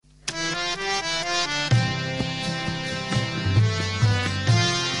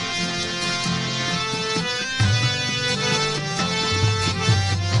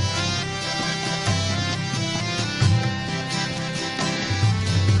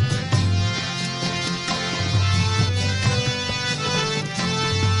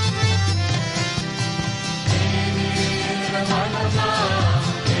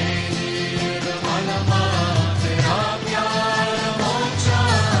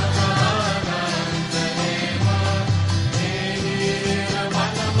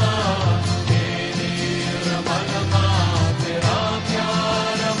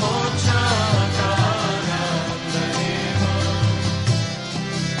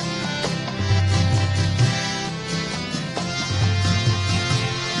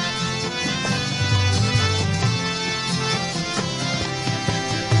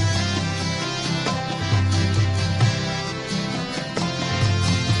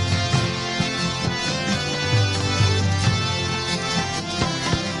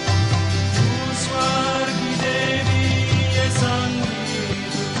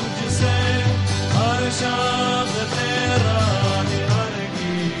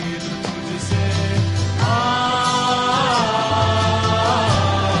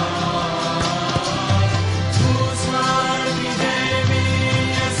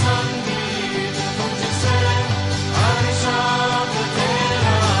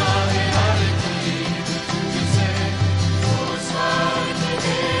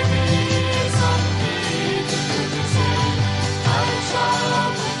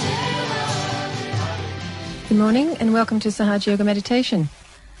morning and welcome to Sahaja Yoga Meditation.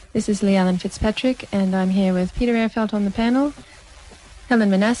 This is Lee Allen Fitzpatrick and I'm here with Peter Airfelt on the panel, Helen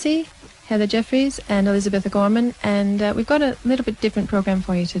Manassi, Heather Jeffries and Elizabeth O'Gorman, and we've got a little bit different program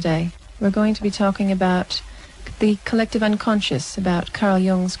for you today. We're going to be talking about the collective unconscious, about Carl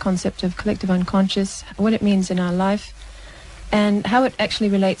Jung's concept of collective unconscious, what it means in our life, and how it actually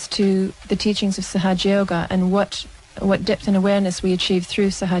relates to the teachings of Sahaja Yoga and what depth and awareness we achieve through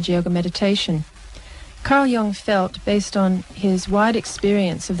Sahaja Yoga meditation. Carl Jung felt, based on his wide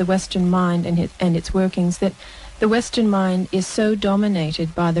experience of the Western mind and its workings, that the Western mind is so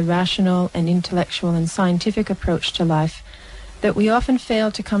dominated by the rational and intellectual and scientific approach to life that we often fail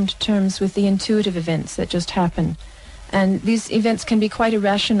to come to terms with the intuitive events that just happen. And these events can be quite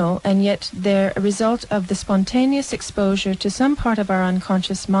irrational, and yet they're a result of the spontaneous exposure to some part of our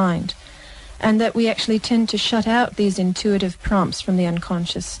unconscious mind, and that we actually tend to shut out these intuitive prompts from the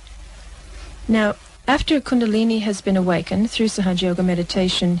unconscious. Now, after Kundalini has been awakened through Sahaja Yoga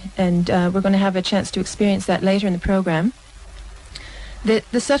meditation, and we're going to have a chance to experience that later in the program,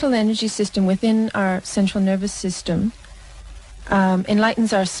 the subtle energy system within our central nervous system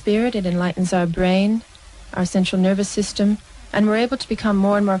enlightens our spirit, it enlightens our brain, our central nervous system, and we're able to become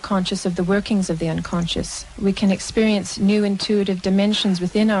more and more conscious of the workings of the unconscious. We can experience new intuitive dimensions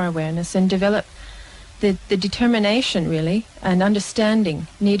within our awareness and develop the determination, really, and understanding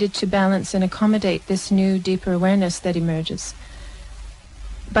needed to balance and accommodate this new, deeper awareness that emerges.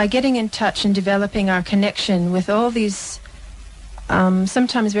 By getting in touch and developing our connection with all these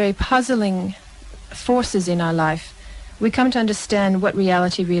sometimes very puzzling forces in our life, we come to understand what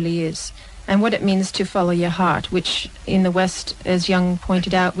reality really is and what it means to follow your heart, which in the West, as Jung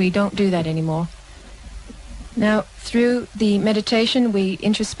pointed out, we don't do that anymore. Now, through the meditation, we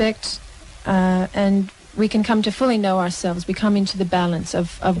introspect and we can come to fully know ourselves. We come into the balance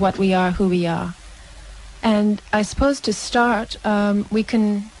of what we are, who we are. And I suppose to start, we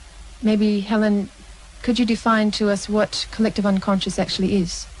can maybe, Helen, could you define to us what collective unconscious actually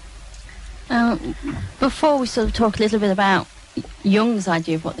is? Before we sort of talk a little bit about Jung's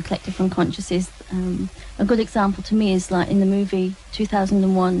idea of what the collective unconscious is, a good example to me is like in the movie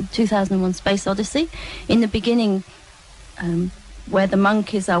 2001 Space Odyssey. In the beginning, where the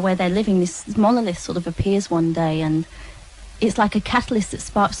monkeys are, where they're living, this monolith sort of appears one day, and it's like a catalyst that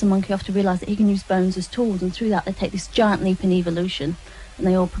sparks the monkey off to realise that he can use bones as tools, and through that they take this giant leap in evolution, and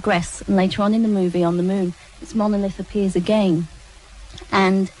they all progress. And later on in the movie, on the moon, this monolith appears again,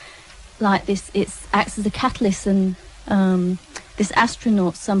 and like this, it acts as a catalyst, and this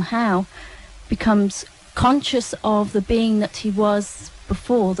astronaut somehow becomes conscious of the being that he was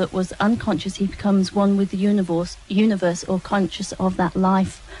before that was unconscious. He becomes one with the universe, or conscious of that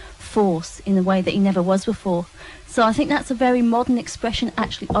life force in a way that he never was before. So I think that's a very modern expression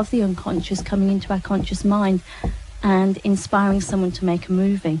actually of the unconscious coming into our conscious mind and inspiring someone to make a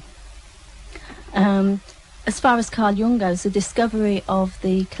movie. As far as Carl Jung goes, the discovery of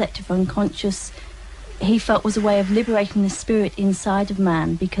the collective unconscious, he felt, was a way of liberating the spirit inside of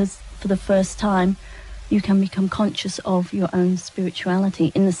man, because for the first time you can become conscious of your own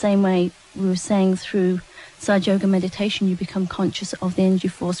spirituality. In the same way we were saying through Sahaja Yoga meditation, you become conscious of the energy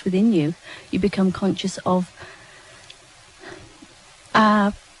force within you. You become conscious of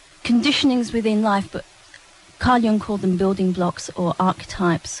conditionings within life, but Carl Jung called them building blocks or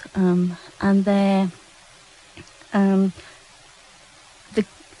archetypes, and they're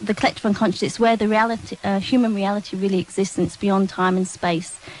the collective unconscious. It's where the reality, human reality really exists, and it's beyond time and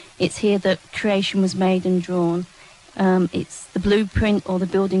space. It's here that creation was made and drawn. It's the blueprint or the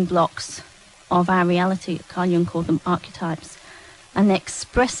building blocks of our reality. Carl Jung called them archetypes. And they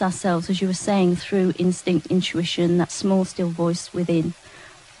express ourselves, as you were saying, through instinct, intuition, that small, still voice within.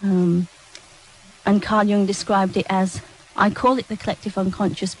 And Carl Jung described it as, I call it the collective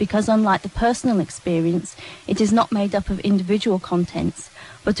unconscious because unlike the personal experience, it is not made up of individual contents,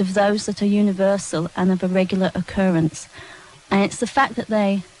 but of those that are universal and of a regular occurrence. And it's the fact that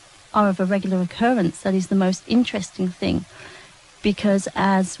they are of a regular occurrence that is the most interesting thing, because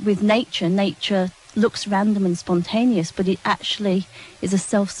as with nature looks random and spontaneous, but it actually is a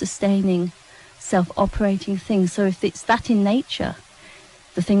self-sustaining, self-operating thing. So if it's that in nature,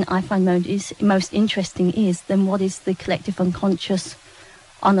 the thing I find most interesting is then what is the collective unconscious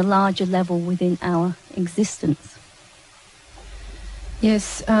on a larger level within our existence.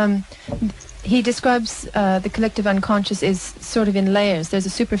 Yes, he describes the collective unconscious as sort of in layers. There's a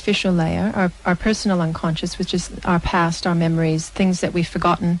superficial layer, our personal unconscious, which is our past, our memories, things that we've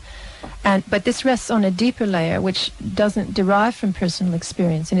forgotten. But this rests on a deeper layer, which doesn't derive from personal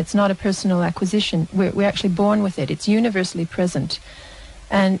experience, and it's not a personal acquisition. We're actually born with it. It's universally present.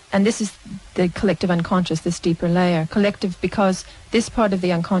 And this is the collective unconscious, this deeper layer. Collective because this part of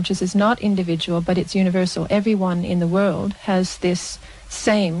the unconscious is not individual, but it's universal. Everyone in the world has this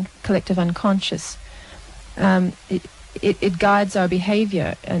same collective unconscious. It guides our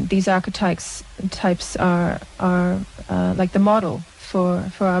behavior, and these archetypes are like the model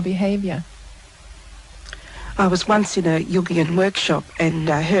for our behavior. I was once in a Jungian workshop and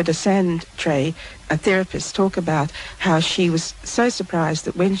heard a Sand Tray, a therapist, talk about how she was so surprised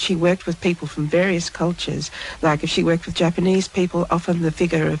that when she worked with people from various cultures, like if she worked with Japanese people, often the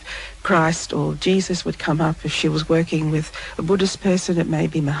figure of Christ or Jesus would come up. If she was working with a Buddhist person, it may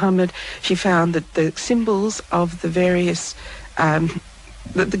be Muhammad. She found that the symbols of the various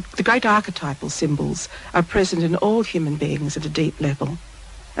the great archetypal symbols are present in all human beings at a deep level.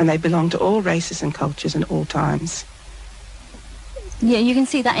 And they belong to all races and cultures and all times. Yeah, you can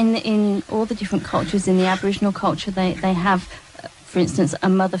see that in all the different cultures. In the Aboriginal culture, they have, for instance, a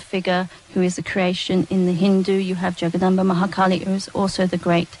mother figure who is a creation. In the Hindu, you have Jagadamba Mahakali, who is also the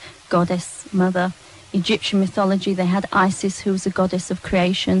great goddess mother. Egyptian mythology, they had Isis, who was a goddess of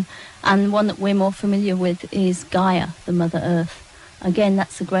creation. And one that we're more familiar with is Gaia, the Mother Earth. Again,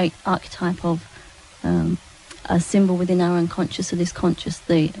 that's a great archetype of a symbol within our unconscious or this conscious,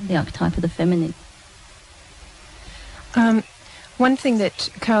 the archetype of the feminine. One thing that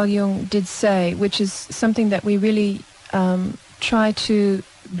Carl Jung did say, which is something that we really try to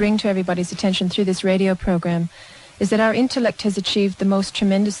bring to everybody's attention through this radio program, is that our intellect has achieved the most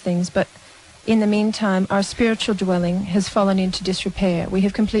tremendous things, but in the meantime, our spiritual dwelling has fallen into disrepair. We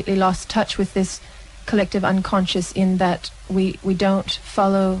have completely lost touch with this collective unconscious in that we don't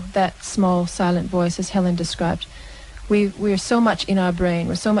follow that small silent voice as Helen described. We're so much in our brain,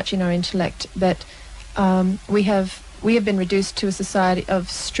 we're so much in our intellect that we have been reduced to a society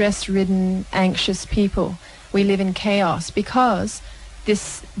of stress-ridden, anxious people. We live in chaos because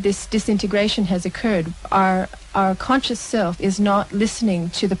this disintegration has occurred. Our conscious self is not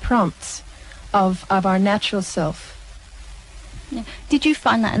listening to the prompts of our natural self. Yeah. Did you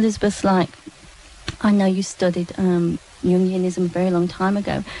find that, Elizabeth, like, I know you studied Jungianism a very long time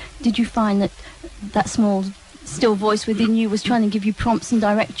ago. Did you find that small, still voice within you was trying to give you prompts and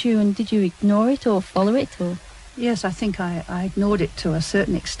direct you, and did you ignore it or follow it? Or? Yes, I think I ignored it to a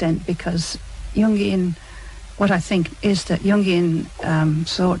certain extent because Jungian, what I think is that Jungian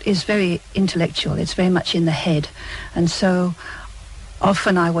thought is very intellectual. It's very much in the head. And so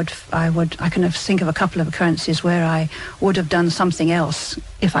often I can think of a couple of occurrences where I would have done something else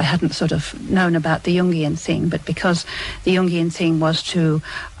if I hadn't sort of known about the Jungian thing. But because the Jungian thing was to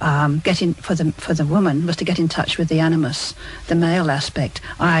get in for the woman was to get in touch with the animus, the male aspect,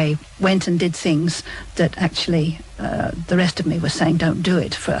 I went and did things that actually the rest of me was saying don't do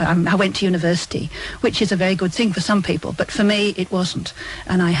it. I went to university, which is a very good thing for some people, but for me it wasn't.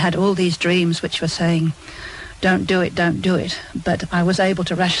 And I had all these dreams which were saying, don't do it, don't do it. But I was able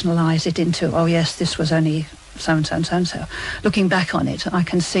to rationalise it into, oh yes, this was only so-and-so and so-and-so. Looking back on it, I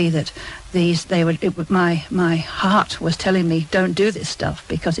can see that my heart was telling me, don't do this stuff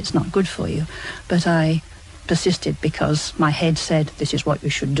because it's not good for you. But I persisted because my head said, this is what you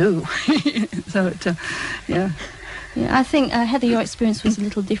should do. So, yeah. Yeah, I think, Heather, your experience was a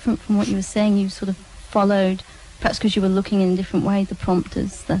little different from what you were saying. You sort of followed, perhaps because you were looking in a different way, the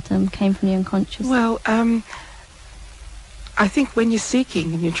prompters that came from the unconscious. Well, I think when you're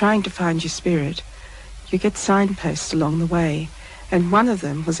seeking and you're trying to find your spirit, you get signposts along the way. And one of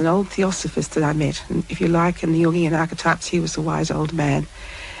them was an old theosophist that I met. And if you like, in the Jungian archetypes, he was a wise old man.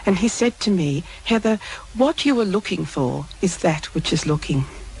 And he said to me, Heather, what you are looking for is that which is looking.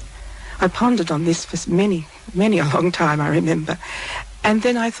 I pondered on this for many a long time, I remember. And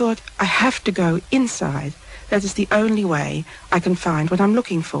then I thought, I have to go inside. That is the only way I can find what I'm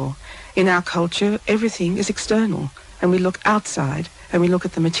looking for. In our culture, everything is external. And we look outside, and we look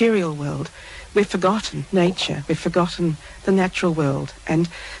at the material world. We've forgotten nature. We've forgotten the natural world. And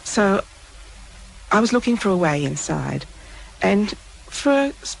so I was looking for a way inside. And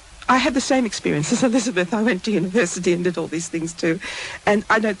I had the same experience as Elizabeth. I went to university and did all these things too. And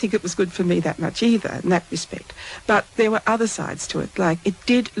I don't think it was good for me that much either in that respect. But there were other sides to it. Like, it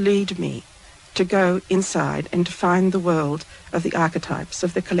did lead me to go inside and to find the world of the archetypes,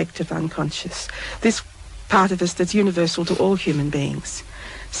 of the collective unconscious. This part of us that's universal to all human beings.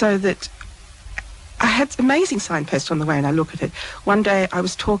 So that I had amazing signposts on the way, and I look at it. One day I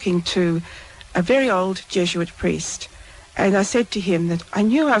was talking to a very old Jesuit priest, and I said to him that I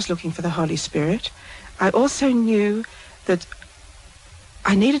knew I was looking for the Holy Spirit. I also knew that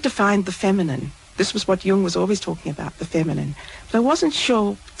I needed to find the feminine This was what Jung was always talking about, the feminine. But I wasn't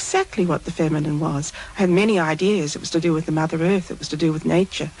sure exactly what the feminine was. I had many ideas. It was to do with the Mother Earth. It was to do with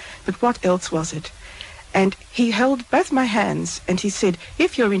nature. But what else was it? And he held both my hands and he said,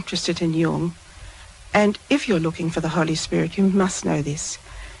 if you're interested in Jung and if you're looking for the Holy Spirit, you must know this.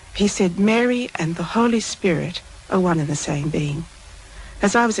 He said, Mary and the Holy Spirit are one and the same being.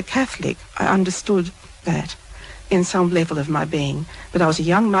 As I was a Catholic, I understood that in some level of my being. But I was a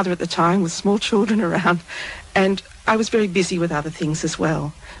young mother at the time with small children around, and I was very busy with other things as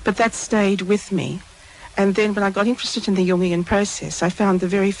well. But that stayed with me. And then when I got interested in the Jungian process, I found the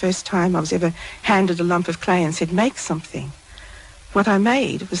very first time I was ever handed a lump of clay and said, make something. What I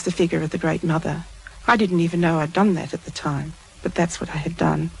made was the figure of the Great Mother. I didn't even know I'd done that at the time, but that's what I had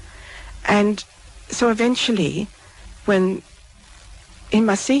done. And so eventually, when in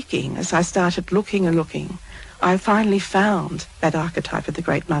my seeking, as I started looking and looking, I finally found that archetype of the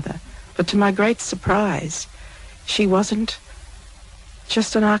Great Mother. But to my great surprise, she wasn't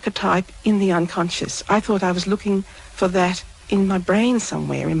just an archetype in the unconscious. I thought I was looking for that in my brain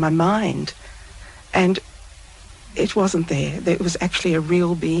somewhere, in my mind. And it wasn't there. There was actually a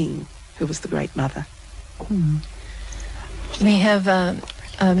real being who was the Great Mother. We have a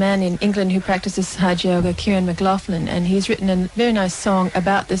man in England who practices Hatha Yoga, Kieran McLaughlin, and he's written a very nice song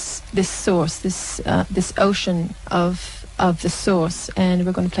about this source, this ocean of the source, and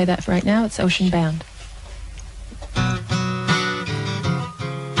we're going to play that right now. It's Ocean Bound.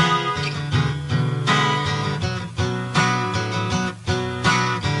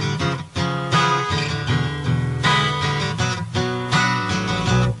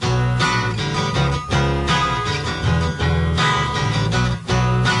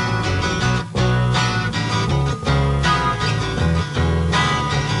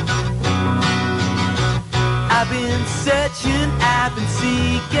 I've been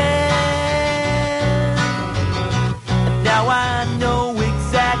seeking, and now I know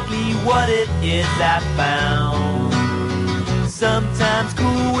exactly what it is I found. Sometimes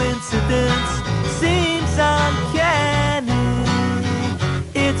coincidence seems uncanny.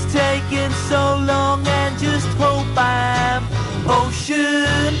 It's taken so long, and just hope I'm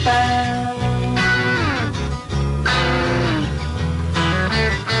ocean bound.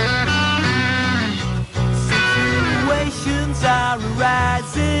 Are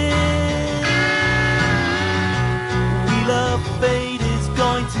arising. Wheel of fate is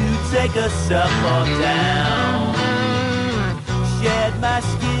going to take us up or down. Shed my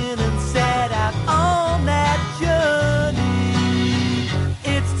skin and set out on that journey.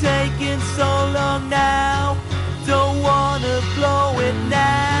 It's taken so long now. Don't wanna blow it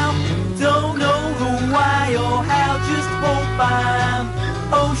now. Don't know the why or how. Just hope I'm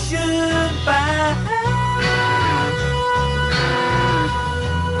ocean bound.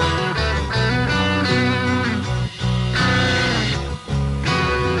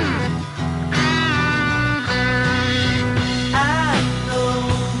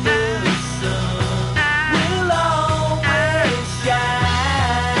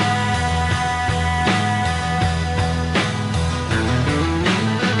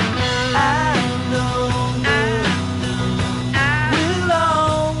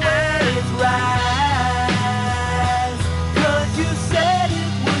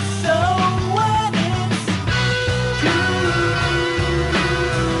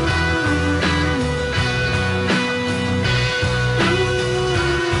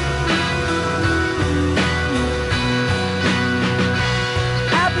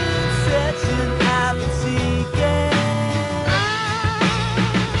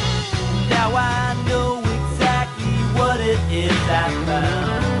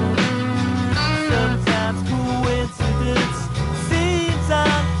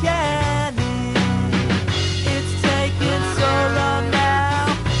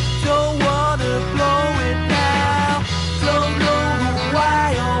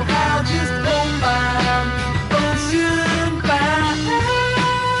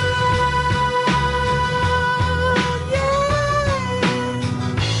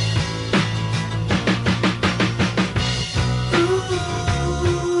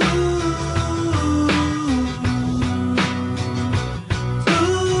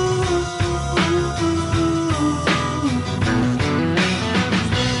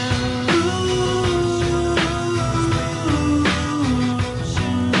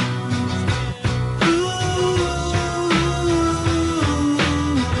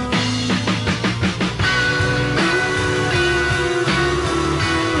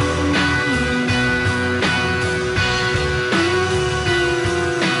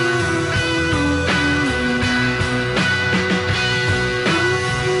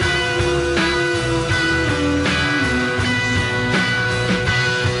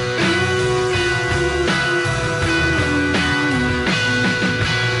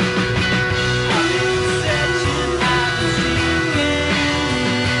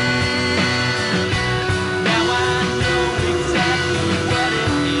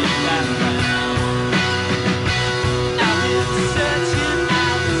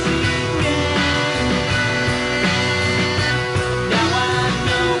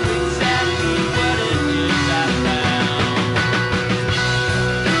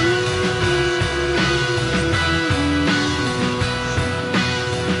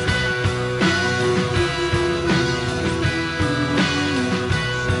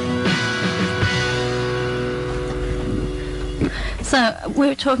 So we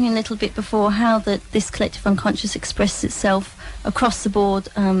were talking a little bit before how this collective unconscious expresses itself across the board,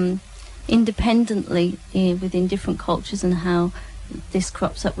 independently within different cultures, and how this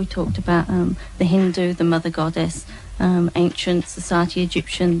crops up. We talked about the Hindu, the mother goddess, ancient society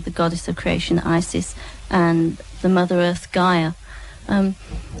Egyptian, the goddess of creation Isis, and the Mother Earth Gaia.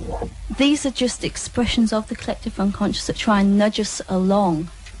 These are just expressions of the collective unconscious that try and nudge us along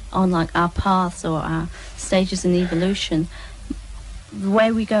on like our paths or our stages in evolution. The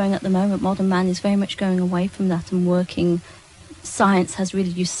way we're going at the moment, modern man is very much going away from that and working. Science has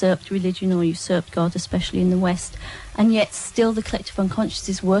really usurped religion or usurped God, especially in the West, and yet still the collective unconscious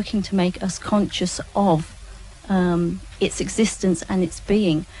is working to make us conscious of its existence and its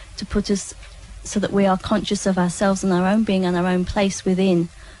being, to put us so that we are conscious of ourselves and our own being and our own place within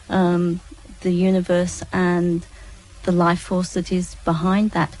the universe and the life force that is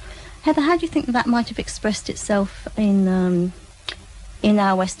behind that. Heather, how do you think that might have expressed itself in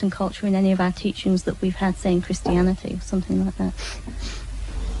our Western culture, in any of our teachings that we've had, say, in Christianity or something like that?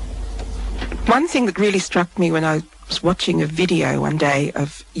 One thing that really struck me when I was watching a video one day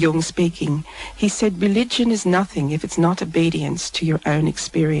of Jung speaking, he said, religion is nothing if it's not obedience to your own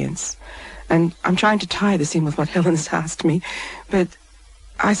experience. And I'm trying to tie this in with what Helen's asked me, but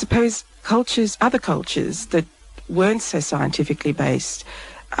I suppose cultures, other cultures that weren't so scientifically based,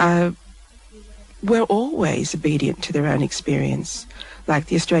 were always obedient to their own experience. Like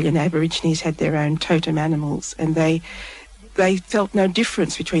the Australian Aborigines had their own totem animals, and they felt no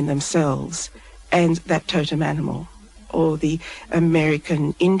difference between themselves and that totem animal. Or the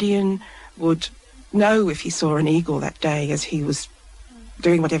American Indian would know if he saw an eagle that day as he was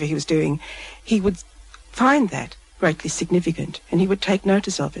doing whatever he was doing, he would find that greatly significant and he would take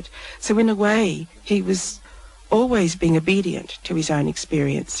notice of it. So in a way, he was always being obedient to his own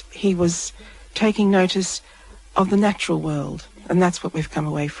experience. He was taking notice of the natural world, and that's what we've come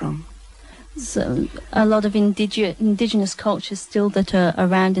away from. So a lot of indigenous cultures still that are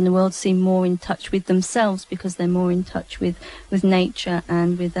around in the world seem more in touch with themselves because they're more in touch with nature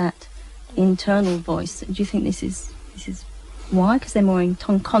and with that internal voice. Do you think this is why? Because they're more in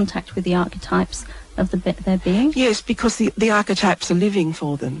contact with the archetypes of their being? Yes, because the archetypes are living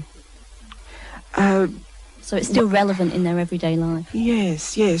for them. So it's still relevant in their everyday life.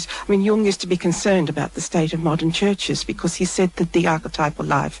 Yes, yes. I mean, Jung used to be concerned about the state of modern churches because he said that the archetypal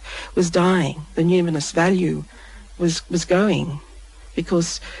life was dying. The numinous value was going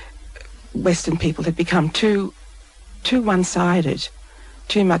because Western people had become too one-sided,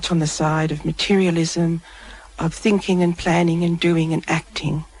 too much on the side of materialism, of thinking and planning and doing and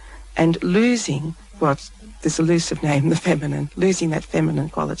acting, and losing this elusive name, the feminine, losing that feminine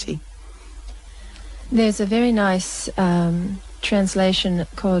quality. There's a very nice translation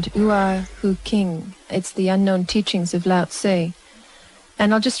called Ua Hu King. It's the unknown teachings of Lao Tse.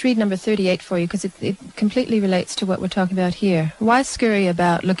 And I'll just read number 38 for you because it completely relates to what we're talking about here. Why scurry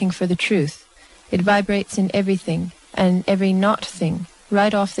about looking for the truth? It vibrates in everything and every not thing,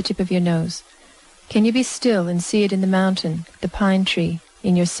 right off the tip of your nose. Can you be still and see it in the mountain, the pine tree,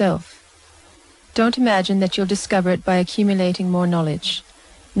 in yourself? Don't imagine that you'll discover it by accumulating more knowledge.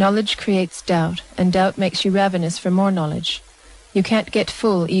 Knowledge creates doubt, and doubt makes you ravenous for more knowledge. You can't get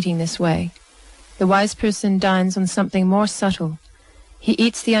full eating this way. The wise person dines on something more subtle. He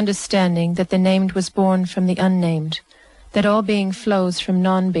eats the understanding that the named was born from the unnamed, that all being flows from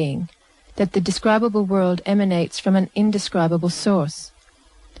non-being, that the describable world emanates from an indescribable source.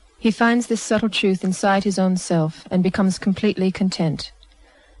 He finds this subtle truth inside his own self and becomes completely content.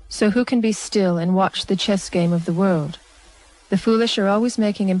 So who can be still and watch the chess game of the world? The foolish are always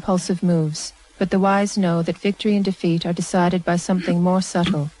making impulsive moves, but the wise know that victory and defeat are decided by something more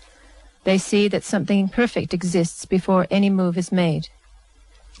subtle. They see that something perfect exists before any move is made.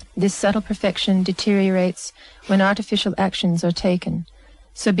 This subtle perfection deteriorates when artificial actions are taken,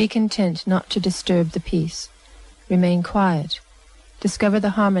 so be content not to disturb the peace. Remain quiet. Discover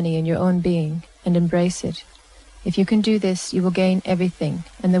the harmony in your own being and embrace it. If you can do this, you will gain everything,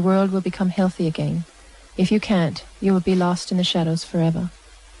 and the world will become healthy again. If you can't, you will be lost in the shadows forever.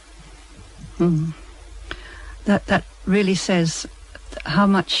 That really says how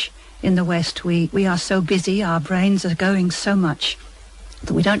much in the West we are so busy, our brains are going so much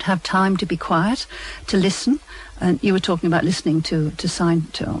that we don't have time to be quiet, to listen. And you were talking about listening to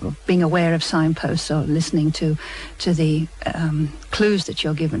or being aware of signposts, or listening to the clues that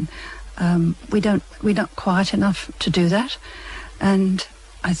you're given. We're not quiet enough to do that, and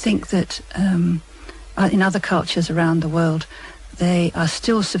I think that in other cultures around the world, they are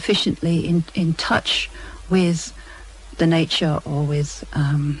still sufficiently in touch with the nature or with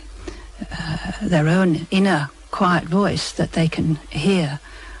their own inner quiet voice that they can hear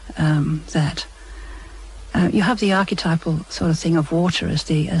that. You have the archetypal sort of thing of water as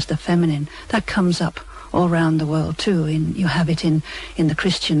the feminine. That comes up all around the world too. You have it in the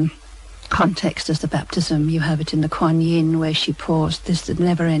Christian context as the baptism. You have it in the Kuan Yin, where she pours this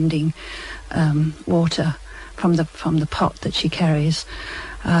never-ending water from the pot that she carries.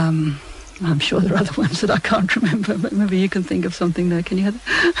 I'm sure there are other ones that I can't remember, but maybe you can think of something there. Can you have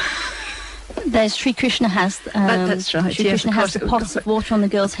that? There's Sri Krishna has. That's right. Sri Krishna has the pots of water on the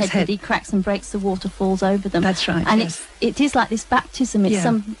girl's head that he cracks and breaks. The water falls over them. That's right. And yes. it is like this baptism. It's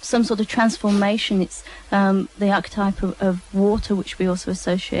some sort of transformation. It's the archetype of water, which we also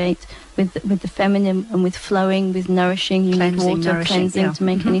associate with the feminine and with flowing, with nourishing. You need water, cleansing to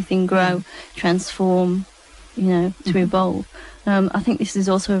make anything grow, transform. To evolve. I think this is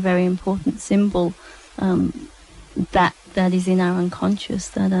also a very important symbol that is in our unconscious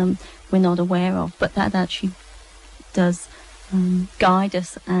that we're not aware of, but that actually does guide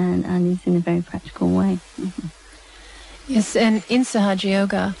us and is in a very practical way. Mm-hmm. Yes, and in Sahaja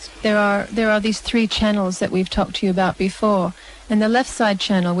Yoga, there are these 3 channels that we've talked to you about before. And the left side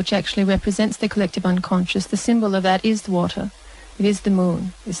channel, which actually represents the collective unconscious, the symbol of that is the water. It is the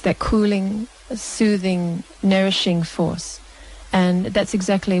moon. It's that cooling, soothing, nourishing force. And that's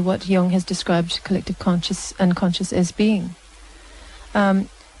exactly what Jung has described collective unconscious as being.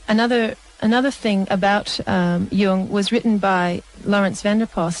 Another thing about Jung was written by Lawrence van der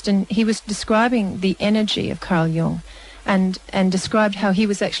Post, and he was describing the energy of Carl Jung and described how he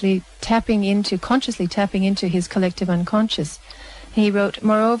was actually consciously tapping into his collective unconscious. He wrote,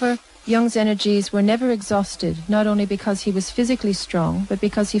 "Moreover, Jung's energies were never exhausted, not only because he was physically strong, but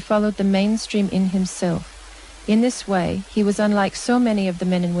because he followed the mainstream in himself. In this way, he was unlike so many of the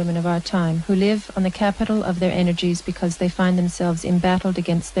men and women of our time who live on the capital of their energies because they find themselves embattled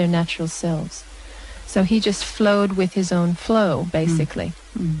against their natural selves." So he just flowed with his own flow, basically.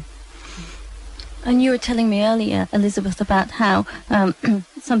 Mm. And you were telling me earlier, Elizabeth, about how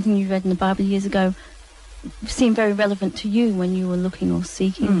something you read in the Bible years ago seemed very relevant to you when you were looking or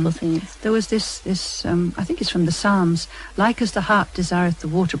seeking for things. There was this I think it's from the Psalms, "Like as the hart desireth the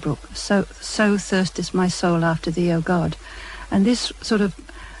water brook, so thirsteth my soul after thee, O God." And this sort of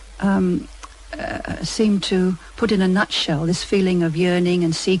seemed to put in a nutshell this feeling of yearning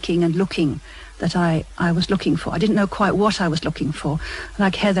and seeking and looking that I was looking for. I didn't know quite what I was looking for.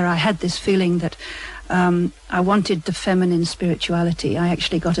 Like Heather, I had this feeling that I wanted the feminine spirituality. I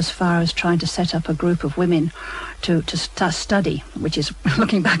actually got as far as trying to set up a group of women to study, which is,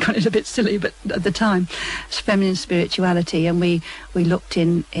 looking back on it, a bit silly, but at the time, it's feminine spirituality. And we looked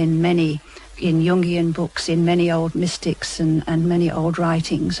in Jungian books, in many old mystics and many old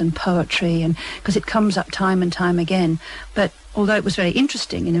writings and poetry, and because it comes up time and time again. But although it was very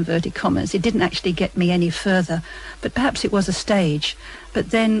interesting, in inverted commas, it didn't actually get me any further. But perhaps it was a stage.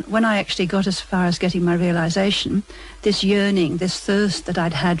 But then when I actually got as far as getting my realization, this yearning, this thirst that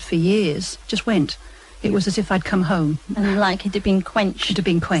I'd had for years just went. It was as if I'd come home. And like it had been quenched. It had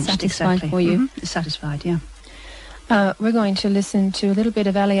been quenched, satisfied exactly. for you. Mm-hmm. Satisfied, yeah. We're going to listen to a little bit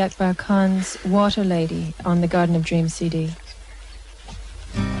of Ali Akbar Khan's Water Lady on the Garden of Dreams CD.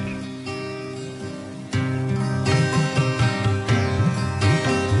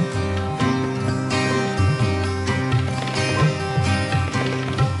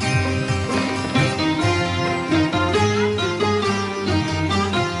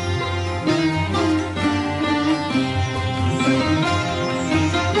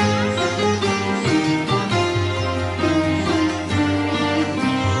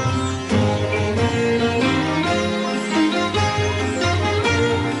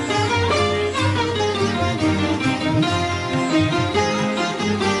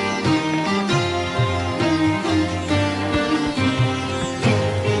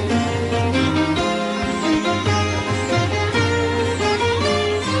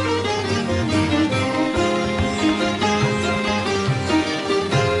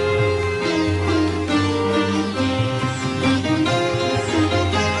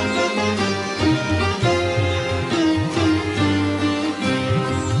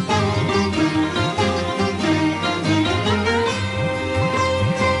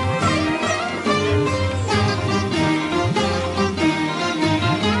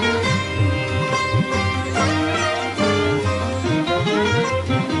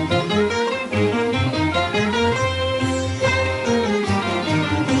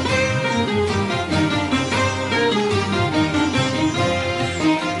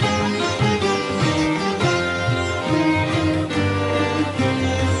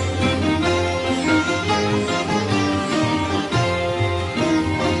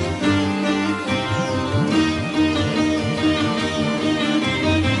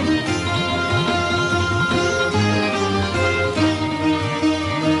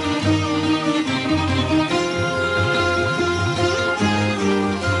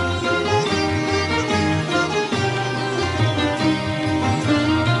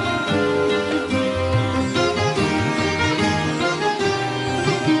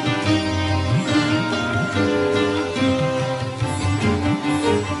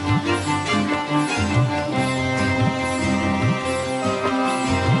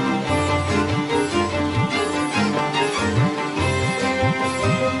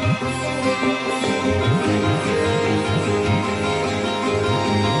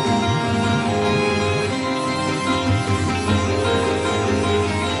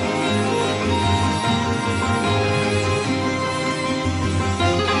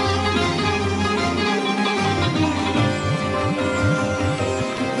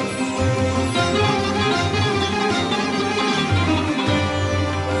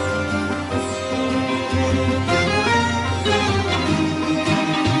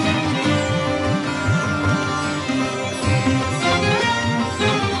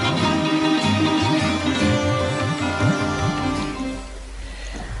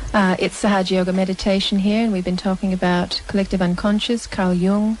 It's Sahaja Yoga Meditation here, and we've been talking about collective unconscious, Carl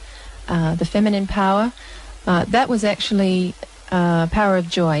Jung, the feminine power. That was actually Power of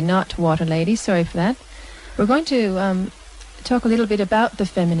Joy, not Water Lady. Sorry for that. We're going to talk a little bit about the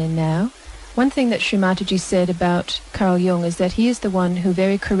feminine now. One thing that Sri Mataji said about Carl Jung is that he is the one who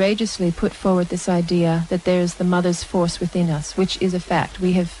very courageously put forward this idea that there is the mother's force within us, which is a fact.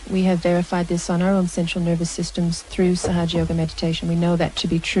 We have verified this on our own central nervous systems through Sahaja Yoga meditation. We know that to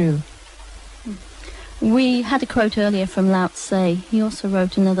be true. We had a quote earlier from Lao Tse. He also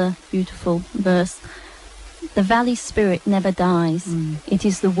wrote another beautiful verse. The valley spirit never dies. It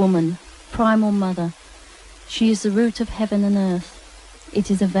is the woman, primal mother. She is the root of heaven and earth. It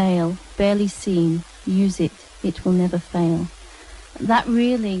is a veil, barely seen. Use it, it will never fail. That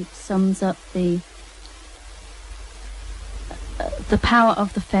really sums up the power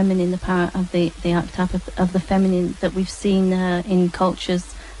of the feminine, the power of the archetype of the feminine that we've seen in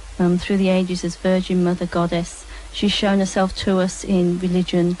cultures through the ages as Virgin Mother Goddess. She's shown herself to us in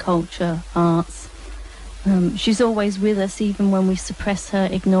religion, culture, arts. She's always with us even when we suppress her,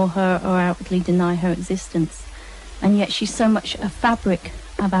 ignore her, or outwardly deny her existence. And yet she's so much a fabric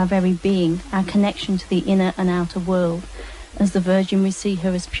of our very being, our connection to the inner and outer world. As the Virgin, we see her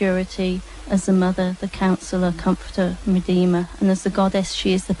as purity, as the Mother, the Counselor, Comforter, Redeemer, and as the Goddess,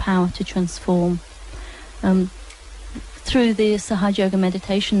 she is the power to transform. Through the Sahaja Yoga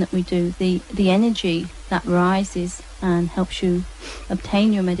meditation that we do, the energy that rises and helps you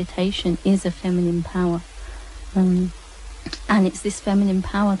obtain your meditation is a feminine power. And it's this feminine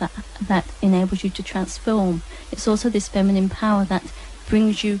power that enables you to transform. It's also this feminine power that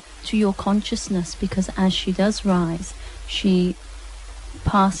brings you to your consciousness, because as she does rise, she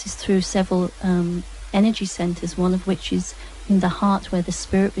passes through several energy centers, one of which is in the heart where the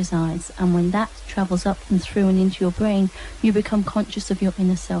spirit resides. And when that travels up and through and into your brain, you become conscious of your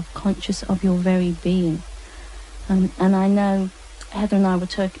inner self, conscious of your very being. And I know Heather and I were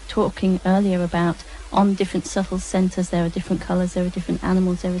talking earlier about on different subtle centers there are different colours, there are different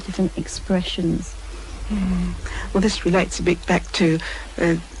animals, there are different expressions. Well, this relates a bit back to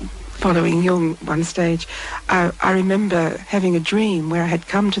following Jung one stage. I remember having a dream where I had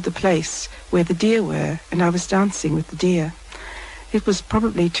come to the place where the deer were, and I was dancing with the deer. It was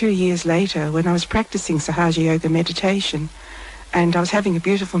probably 2 years later when I was practicing Sahaja Yoga meditation, and I was having a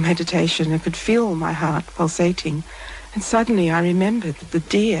beautiful meditation and could feel my heart pulsating. And suddenly I remembered that the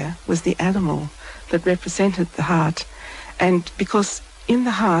deer was the animal that represented the heart. And because in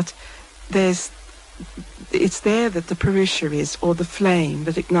the heart it's there that the Purusha is, or the flame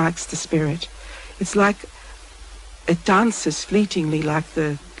that ignites the spirit. It's like it dances fleetingly like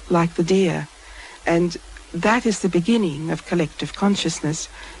the deer. And that is the beginning of collective consciousness,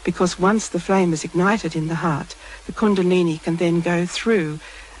 because once the flame is ignited in the heart, the Kundalini can then go through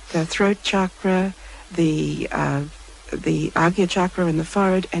the throat chakra, the Agya chakra in the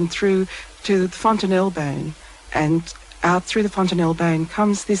forehead, and through to the fontanelle bone. And out through the fontanelle bone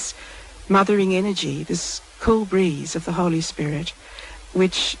comes this mothering energy, this cool breeze of the Holy Spirit,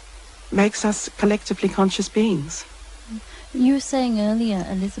 which makes us collectively conscious beings. You were saying earlier,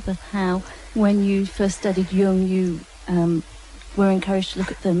 Elizabeth, how when you first studied Jung, you were encouraged to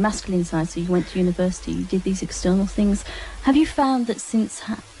look at the masculine side, so you went to university, you did these external things. Have you found that since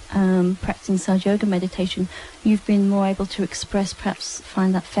practicing Sahaja Yoga meditation, you've been more able to express, perhaps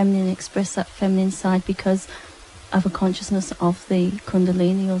find that feminine, express that feminine side because of a consciousness of the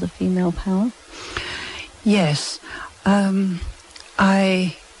Kundalini or the female power? Yes.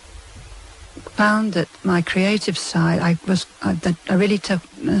 I found that my creative side, I really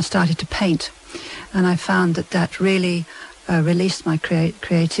started to paint, and I found that really released my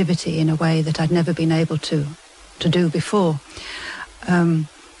creativity in a way that I'd never been able to do before.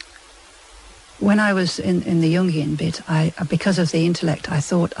 When I was in the Jungian bit, because of the intellect, I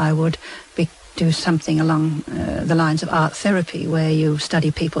thought I would do something along the lines of art therapy, where you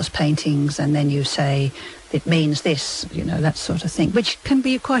study people's paintings and then you say, it means this, that sort of thing, which can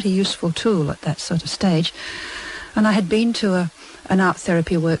be quite a useful tool at that sort of stage. And I had been to an art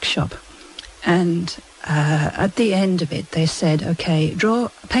therapy workshop, and at the end of it, they said, okay,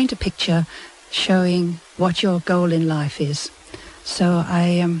 paint a picture showing what your goal in life is. So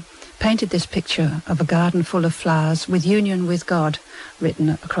I painted this picture of a garden full of flowers with union with God written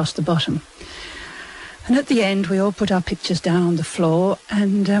across the bottom. And at the end, we all put our pictures down on the floor,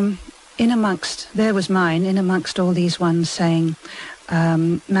 and there was mine, in amongst all these ones saying,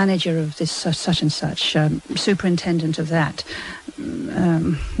 manager of this such and such, superintendent of that,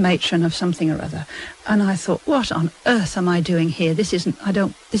 matron of something or other. And I thought, what on earth am I doing here? This is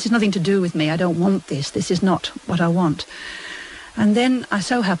nothing to do with me. I don't want this. This is not what I want. And then I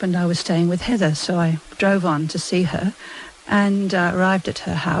so happened I was staying with Heather, so I drove on to see her and arrived at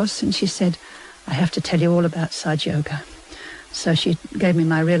her house, and she said, I have to tell you all about Saj Yoga. So she gave me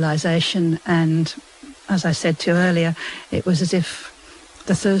my realization, and as I said to you earlier, it was as if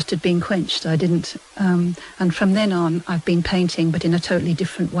the thirst had been quenched. I didn't, and from then on I've been painting, but in a totally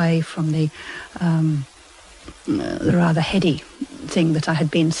different way from the rather heady thing that I had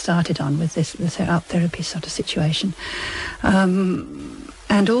been started on with this art therapy sort of situation.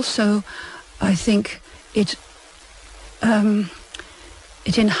 And also, I think it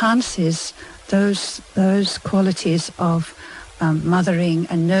enhances those qualities of mothering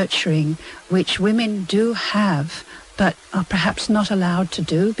and nurturing which women do have, but are perhaps not allowed to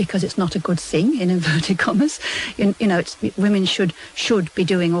do because it's not a good thing, in inverted commas. Women should be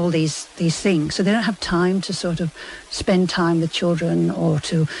doing all these things, so they don't have time to sort of spend time with children or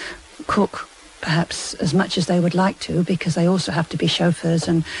to cook perhaps as much as they would like to, because they also have to be chauffeurs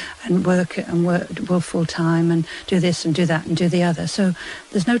and work full time and do this and do that and do the other. So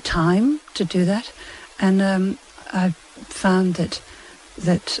there's no time to do that, and I've found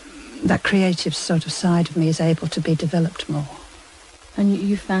that creative sort of side of me is able to be developed more. And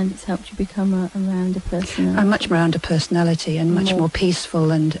you found it's helped you become a rounder personality? A much rounder personality, and much more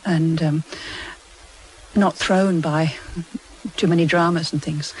peaceful and not thrown by too many dramas and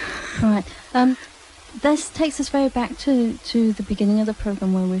things. Right. This takes us very back to the beginning of the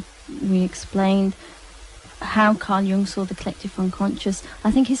program, where we explained how Carl Jung saw the collective unconscious. I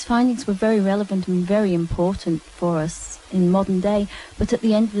think his findings were very relevant and very important for us in modern day, but at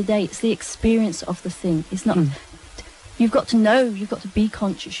the end of the day, it's the experience of the thing. It's not... You've got to know, you've got to be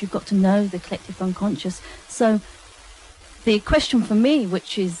conscious, you've got to know the collective unconscious. So the question for me,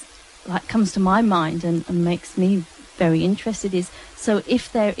 which is comes to my mind and makes me very interested, is, so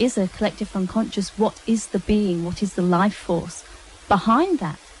if there is a collective unconscious, what is the being, what is the life force behind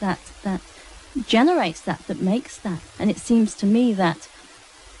that generates that makes that? And it seems to me that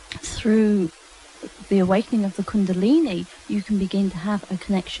through the awakening of the Kundalini, you can begin to have a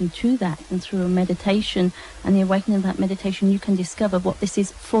connection to that, and through a meditation and the awakening of that meditation, you can discover what this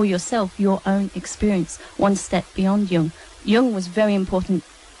is for yourself, your own experience, one step beyond Jung. Jung was very important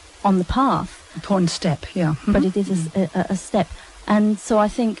on the path. Important step, yeah. But it is a step. And so I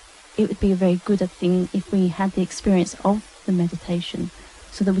think it would be a very good thing if we had the experience of the meditation,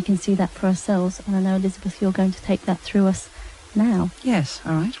 so that we can see that for ourselves. And I know, Elizabeth, you're going to take that through us now. Yes,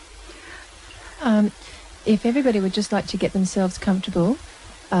 all right. If everybody would just like to get themselves comfortable,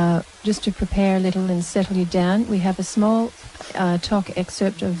 just to prepare a little and settle you down, we have a small talk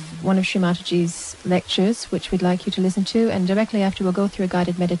excerpt of one of Sri Mataji's lectures, which we'd like you to listen to, and directly after we'll go through a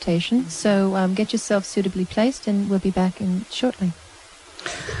guided meditation. So get yourself suitably placed, and we'll be back in shortly.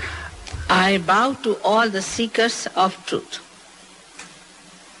 I bow to all the seekers of truth.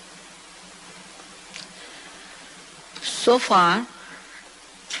 So far,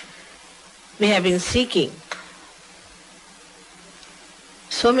 we have been seeking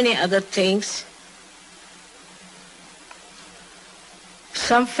so many other things.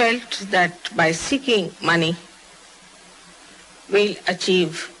 Some felt that by seeking money, we'll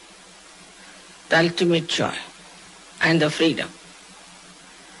achieve the ultimate joy and the freedom.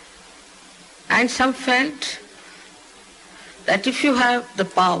 And some felt that if you have the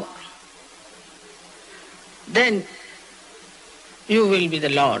power, then you will be the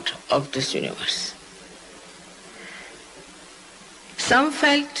Lord of this universe. Some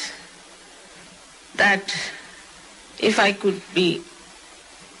felt that if I could be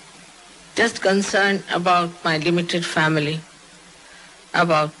just concerned about my limited family,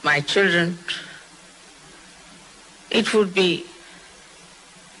 about my children, it would be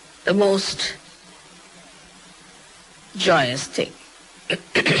the most joyous thing.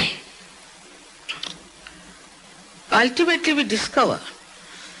 Ultimately, we discover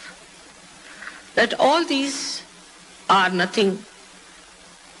that all these are nothing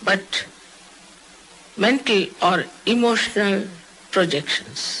but mental or emotional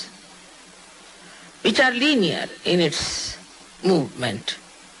projections, which are linear in its movement.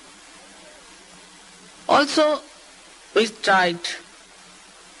 Also, we tried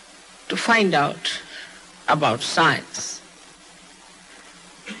to find out about science,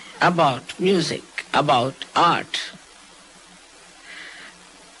 about music, about art.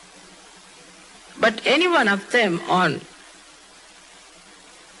 But any one of them on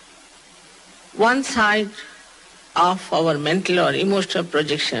one side of our mental or emotional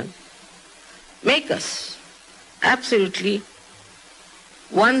projection make us absolutely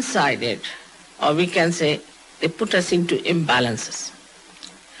one-sided, or we can say they put us into imbalances.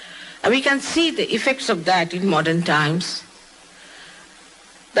 And we can see the effects of that in modern times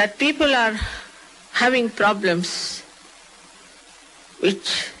that people are having problems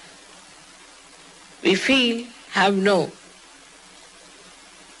which we feel have no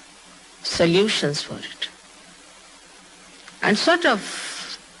solutions for it. And sort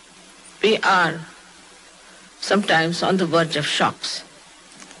of we are sometimes on the verge of shocks.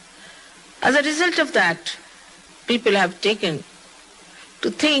 As a result of that, people have taken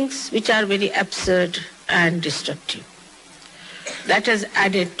to things which are very absurd and destructive. That has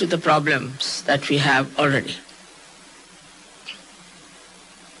added to the problems that we have already.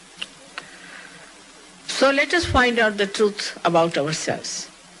 So let us find out the truth about ourselves.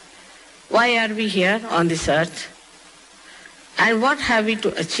 Why are we here on this earth? And what have we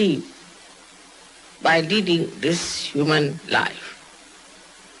to achieve by leading this human life?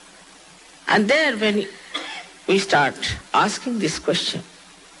 And there, when we start asking this question,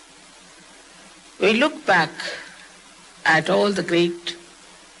 we look back at all the great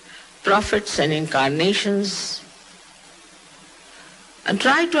prophets and incarnations and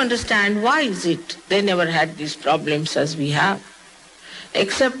try to understand why is it they never had these problems as we have,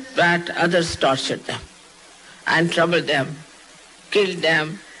 except that others tortured them and troubled them, killed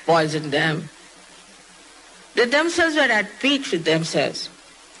them, poisoned them. They themselves were at peace with themselves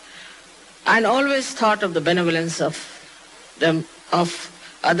and always thought of the benevolence of them, of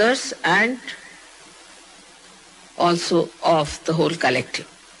others, and also of the whole collective.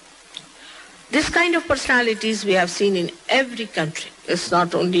 This kind of personalities we have seen in every country. It's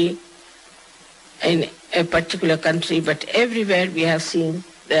not only in a particular country, but everywhere we have seen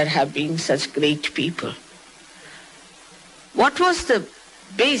there have been such great people. What was the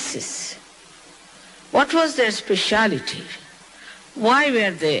basis? What was their speciality? Why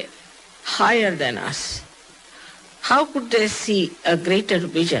were they higher than us? How could they see a greater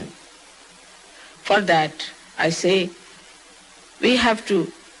vision? For that, I say, we have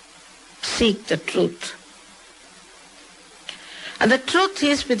to seek the truth. And the truth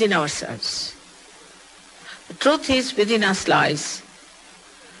is within ourselves. The truth is within us lies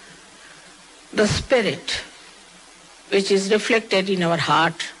the spirit which is reflected in our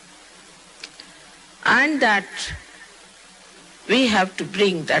heart, and that we have to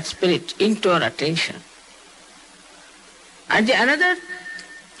bring that spirit into our attention. And the another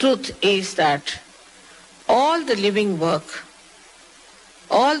truth is that all the living work,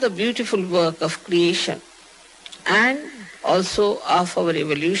 all the beautiful work of creation and also of our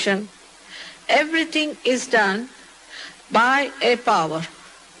evolution, everything is done by a power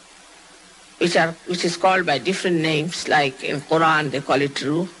which is called by different names, like in Quran they call it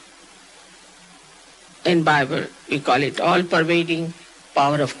Ruh. In Bible we call it all-pervading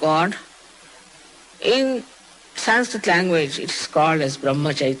power of God. In Sanskrit language it is called as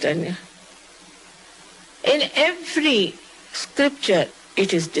Brahma Chaitanya. In every scripture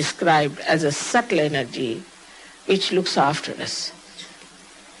it is described as a subtle energy which looks after us,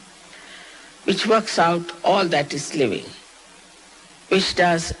 which works out all that is living, which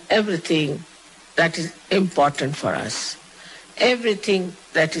does everything that is important for us, everything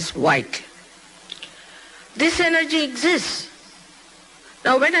that is vital. This energy exists.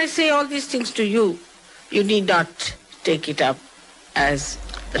 Now when I say all these things to you, you need not take it up as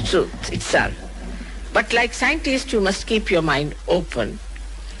the truth itself. But like scientists, you must keep your mind open.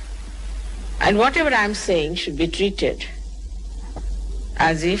 And whatever I'm saying should be treated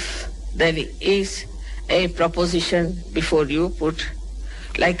as if there is a proposition before you put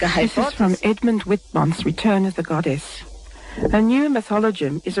like a hypothesis. This is from Edmund Whitmont's Return of the Goddess. A new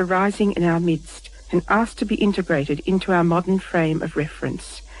mythologism is arising in our midst and asked to be integrated into our modern frame of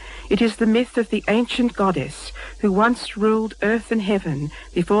reference. It is the myth of the ancient goddess who once ruled earth and heaven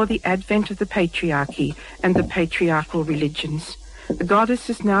before the advent of the patriarchy and the patriarchal religions. The goddess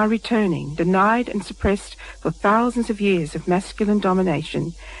is now returning, denied and suppressed for thousands of years of masculine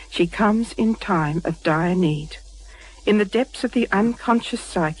domination. She comes in time of dire need. In the depths of the unconscious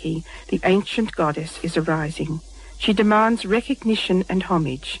psyche, the ancient goddess is arising. She demands recognition and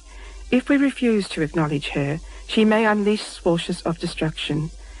homage. If we refuse to acknowledge her, she may unleash forces of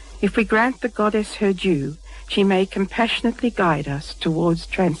destruction. If we grant the goddess her due, she may compassionately guide us towards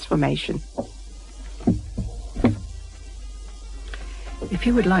transformation. If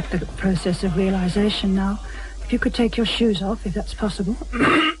you would like the process of realization now, if you could take your shoes off, if that's possible.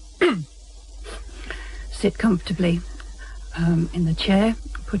 Sit comfortably in the chair.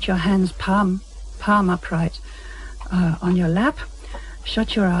 Put your hands palm upright on your lap.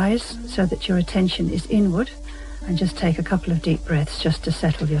 Shut your eyes so that your attention is inward, and just take a couple of deep breaths just to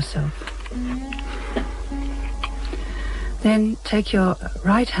settle yourself. Then take your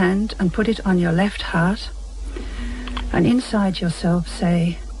right hand and put it on your left heart, and inside yourself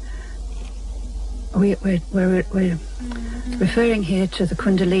say, we're referring here to the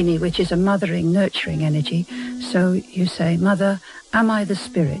Kundalini, which is a mothering, nurturing energy. So you say, Mother, am I the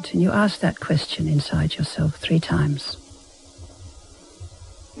spirit? And you ask that question inside yourself 3 times.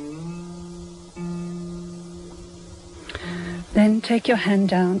 Then take your hand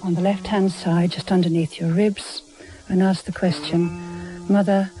down on the left-hand side, just underneath your ribs, and ask the question,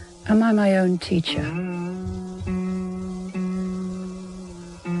 Mother, am I my own teacher?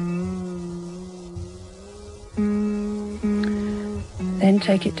 Then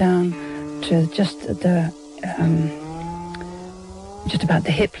take it down to just about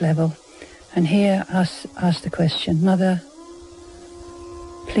the hip level, and here ask the question, Mother,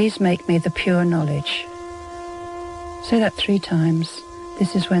 please make me the pure knowledge. Say that 3 times.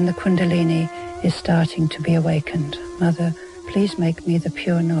 This is when the Kundalini is starting to be awakened. Mother, please make me the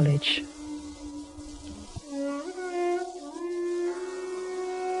pure knowledge.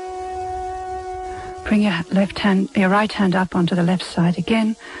 Bring your right hand up onto the left side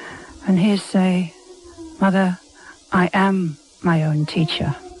again, and here say, Mother, I am my own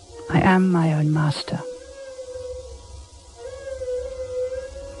teacher. I am my own master.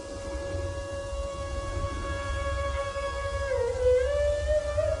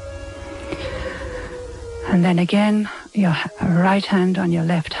 And then again, your right hand on your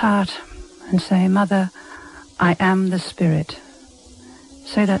left heart, and say, Mother, I am the Spirit.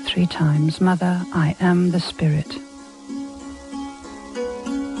 Say that 3 times. Mother, I am the Spirit.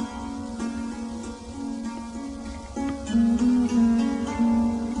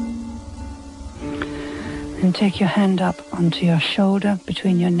 And take your hand up onto your shoulder,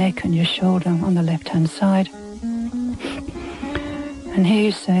 between your neck and your shoulder on the left-hand side. And here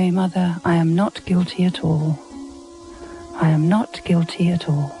you say, Mother, I am not guilty at all. I am not guilty at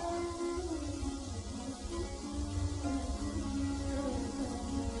all.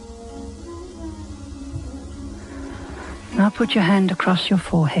 Now put your hand across your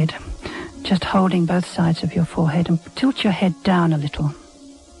forehead, just holding both sides of your forehead, and tilt your head down a little.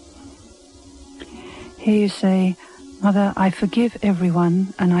 Here you say, Mother, I forgive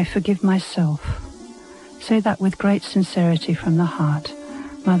everyone and I forgive myself. Say that with great sincerity from the heart.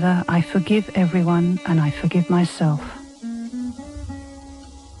 Mother, I forgive everyone and I forgive myself.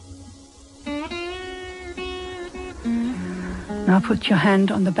 Now put your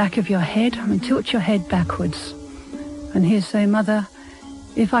hand on the back of your head and tilt your head backwards. And here say, Mother,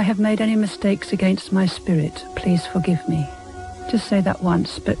 if I have made any mistakes against my spirit, please forgive me. Just say that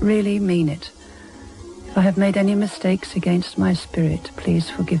once, but really mean it. If I have made any mistakes against my spirit, please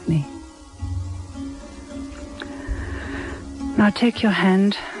forgive me. Now take your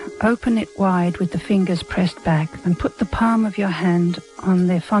hand, open it wide with the fingers pressed back, and put the palm of your hand on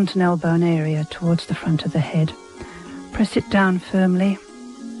the fontanelle bone area towards the front of the head. Press it down firmly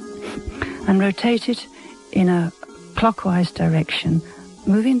and rotate it in a clockwise direction,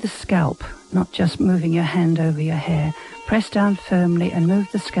 moving the scalp, not just moving your hand over your hair. Press down firmly and move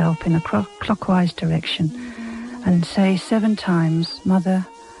the scalp in a clockwise direction and say 7 times, Mother,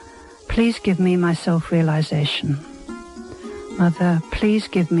 please give me my self-realization. Mother, please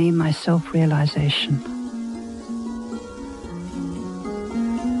give me my self-realization.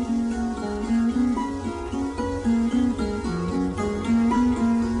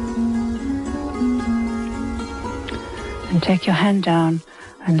 And take your hand down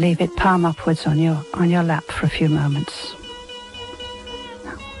and leave it palm upwards on your lap for a few moments.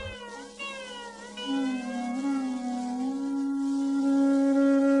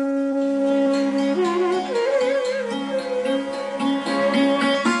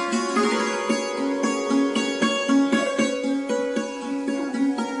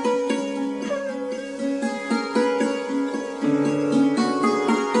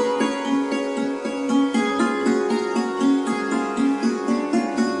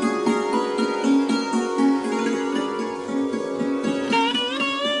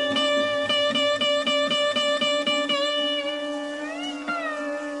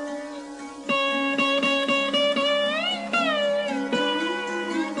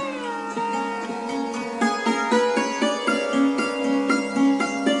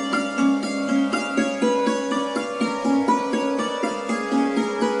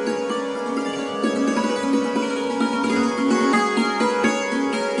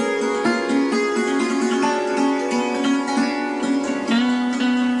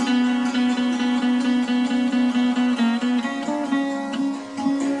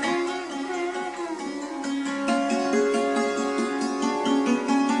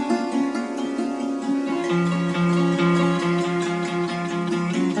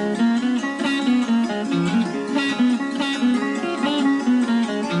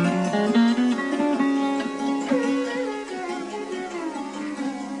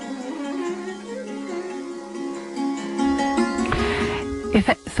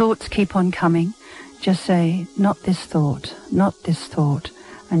 thoughts keep on coming, just say, not this thought,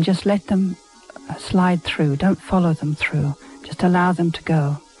 and just let them slide through. Don't follow them through. Just allow them to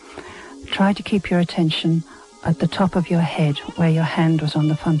go. Try to keep your attention at the top of your head where your hand was on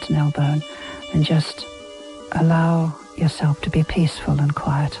the fontanelle bone, and just allow yourself to be peaceful and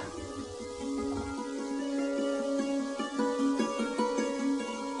quiet.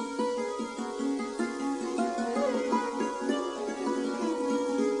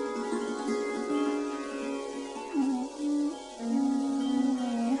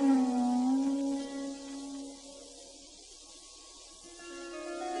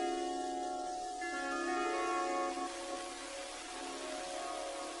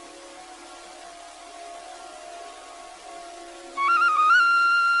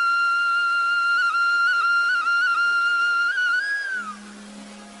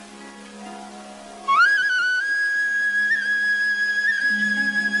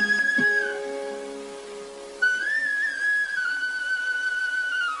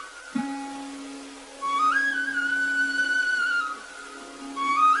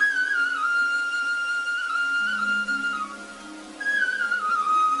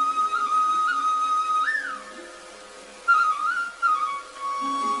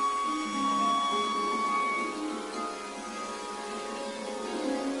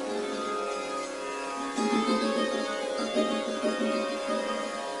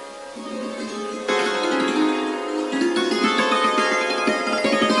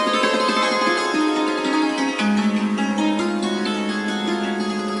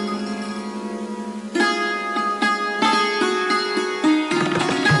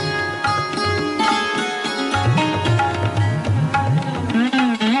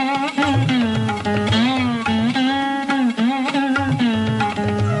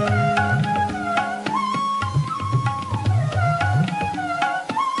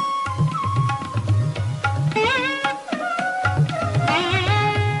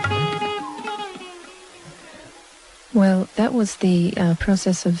 Well, that was the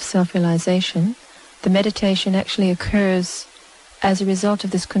process of self-realization. The meditation actually occurs as a result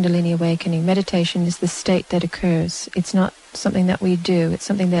of this Kundalini awakening. Meditation is the state that occurs. It's not something that we do. It's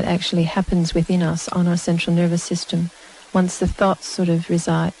something that actually happens within us on our central nervous system. Once the thoughts sort of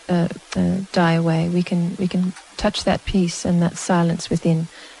die away, we can touch that peace and that silence within.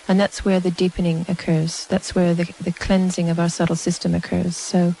 And that's where the deepening occurs. That's where the cleansing of our subtle system occurs.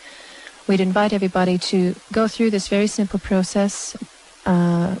 So we'd invite everybody to go through this very simple process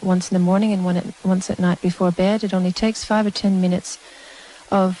once in the morning and once at night before bed. It only takes 5 or 10 minutes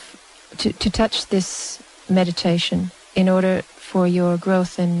to touch this meditation in order for your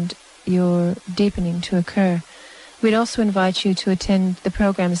growth and your deepening to occur. We'd also invite you to attend the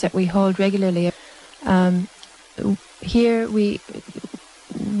programs that we hold regularly. Here we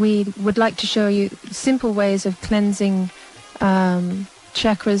would like to show you simple ways of cleansing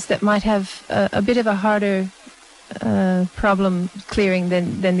chakras that might have a bit of a harder problem clearing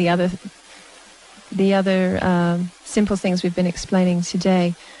than the other simple things we've been explaining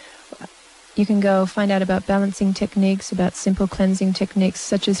today. You can go find out about balancing techniques, about simple cleansing techniques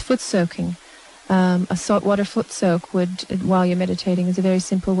such as foot soaking. A saltwater foot soak while you're meditating is a very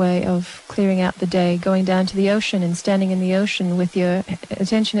simple way of clearing out the day. Going down to the ocean and standing in the ocean with your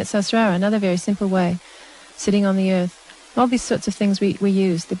attention at Sahasrara, another very simple way. Sitting on the earth. All these sorts of things we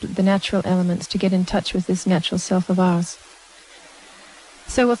use, the natural elements, to get in touch with this natural self of ours.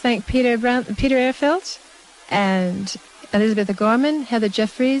 So we'll thank Peter Ehrfeld and Elizabeth O'Gorman, Heather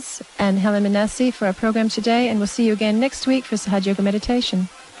Jeffries, and Helen Manassi for our program today, and we'll see you again next week for Sahaja Yoga Meditation.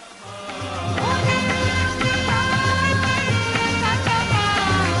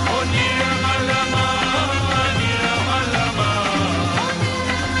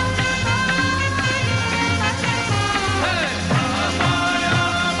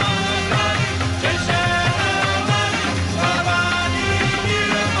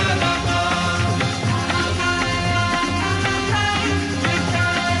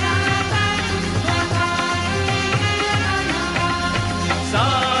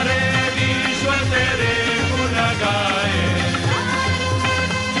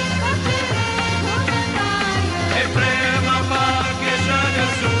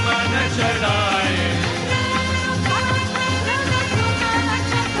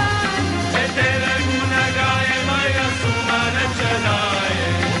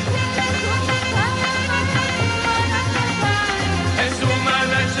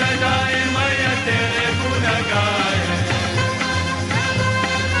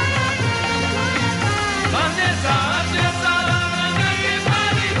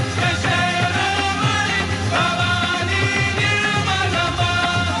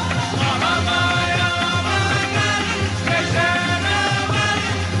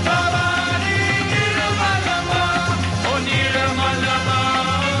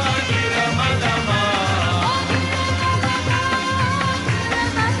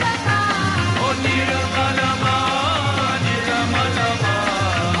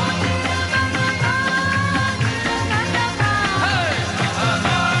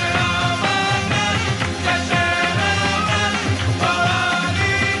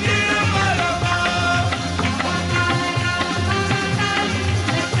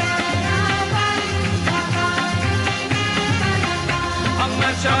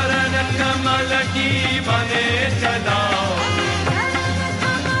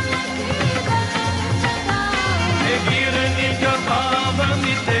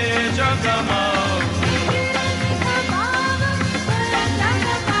 Malama